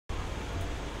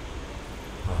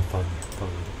Fun.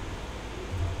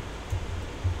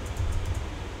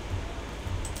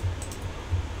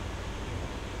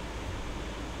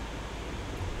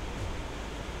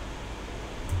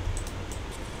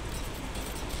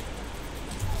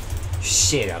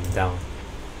 Shit, I'm down.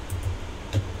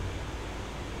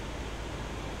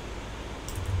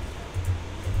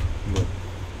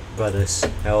 Brothers,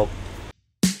 help.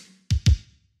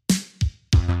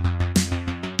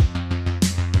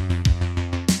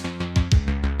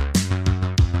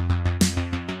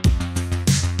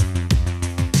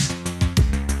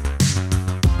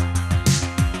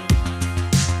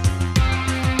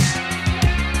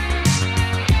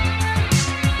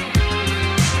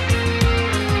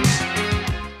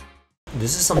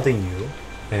 This is something new,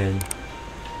 and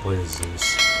what is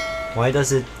this? Why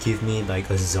does it give me like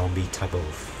a zombie type of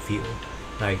feel?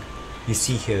 Like, you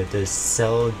see here, the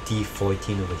cell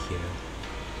D14 over here.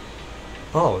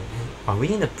 Oh, are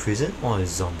we in a prison or a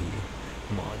zombie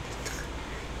mod?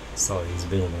 Sorry, it's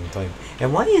been a long time.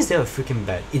 And why is there a freaking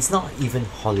bed? It's not even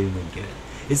Halloween yet.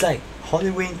 It's like,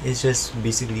 Halloween is just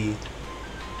basically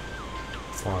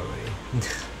far away.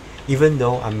 Even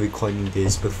though I'm recording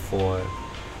this before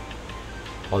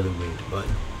Halloween, but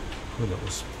who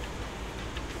knows.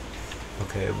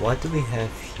 Okay, what do we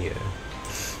have here?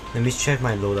 Let me check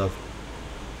my loadout.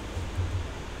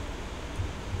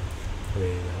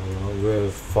 Wait, we're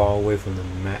far away from the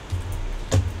map.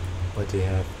 What do we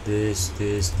have? This.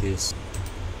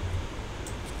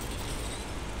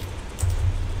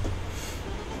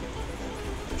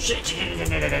 Shit!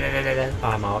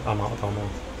 I'm out.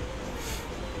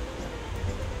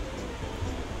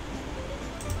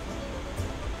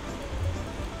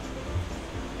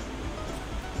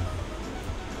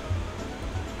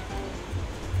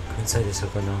 Inside the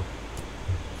circle now.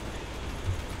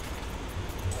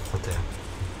 What the hell?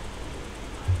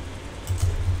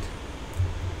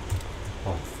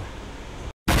 Oh fuck.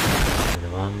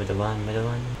 Middle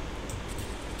one.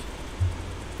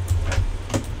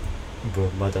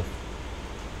 Bro, mother.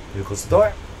 Here goes the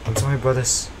door. I'm sorry,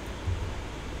 brothers.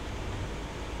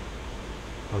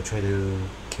 I'll try to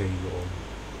carry you on.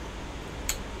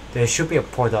 There should be a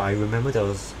portal. I remember there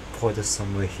was a portal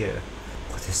somewhere here.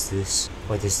 What is this?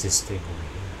 What is this thing over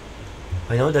here?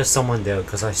 I know there's someone there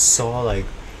because I saw like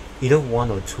either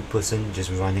one or two person just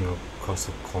running across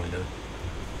the corner.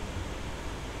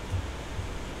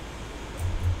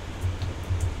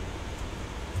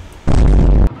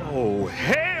 Oh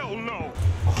hell no!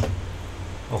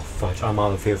 Oh fudge, I'm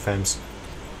out of here, fams.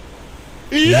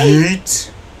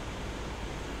 Yeet!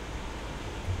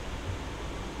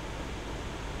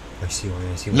 I see one.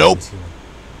 Nope. I see one.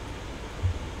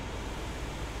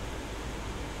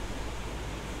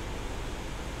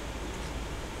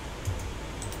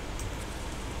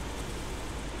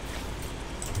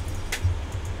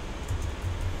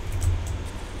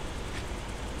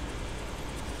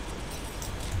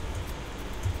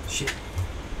 Shit.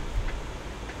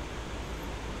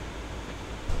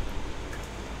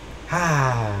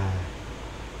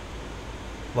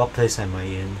 What place am I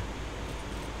in?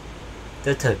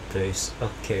 The third place.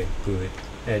 Okay, good.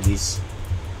 At least.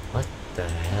 What the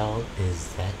hell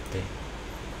is that thing?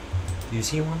 Do you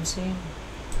see what I'm saying?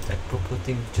 That purple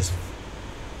thing just.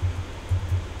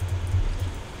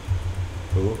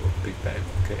 Oh, a big bag.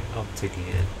 Okay, I'm taking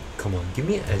it. Come on, give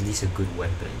me at least a good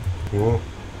weapon. Oh.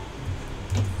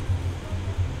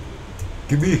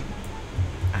 Give me!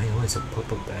 I know it's a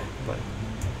purple bag, but...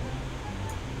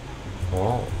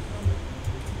 Oh.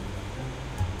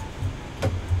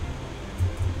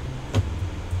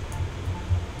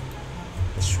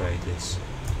 Let's try this.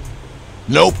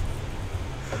 Nope!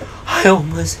 I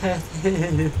almost had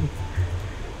him!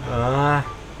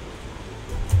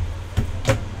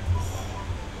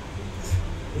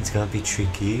 It's gonna be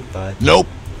tricky, but... Nope!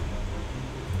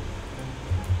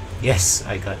 Yes,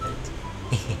 I got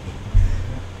it.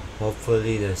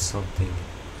 Hopefully there's something.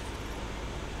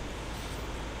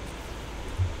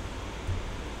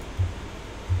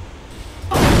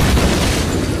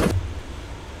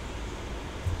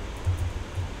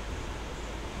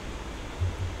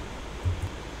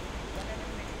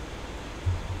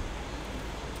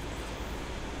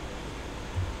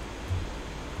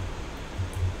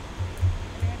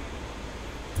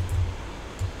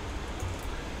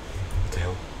 What the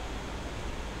hell?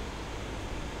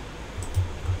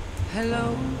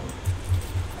 Hello.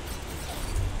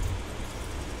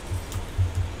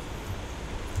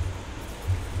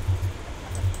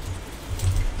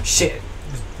 Shit!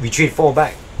 Retreat, fall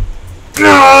back.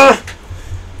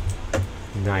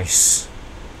 Nice.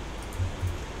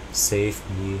 Save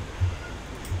me.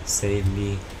 Save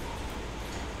me.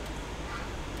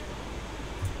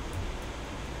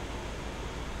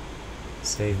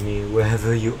 Save me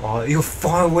wherever you are. You're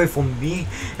far away from me,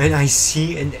 and I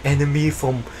see an enemy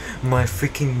from my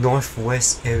freaking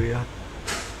northwest area.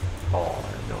 Oh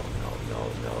no no no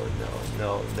no no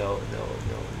no no no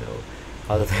no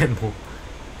no! Out of ammo.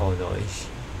 Oh no,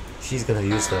 she's gonna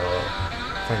use the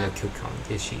final kill count,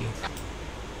 is she?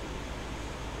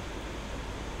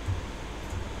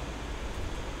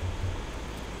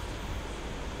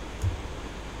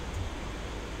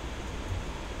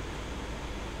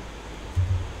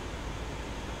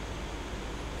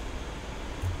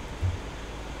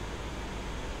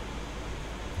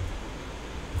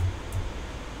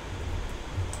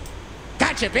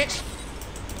 Gotcha, bitch!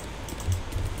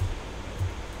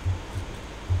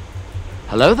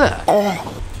 Hello there.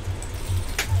 Oh.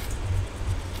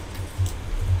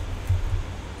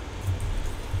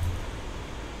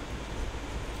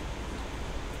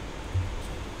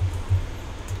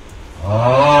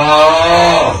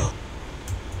 Oh.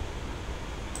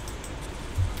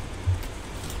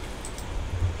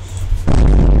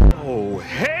 Oh,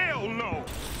 hell no.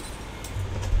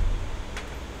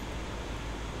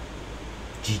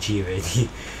 GG already.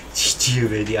 GG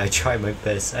already. I tried my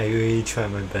best. I really tried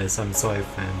my best. I'm sorry,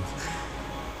 fans.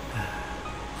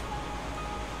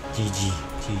 GG.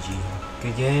 GG.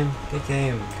 Good game. Good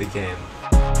game. Good game.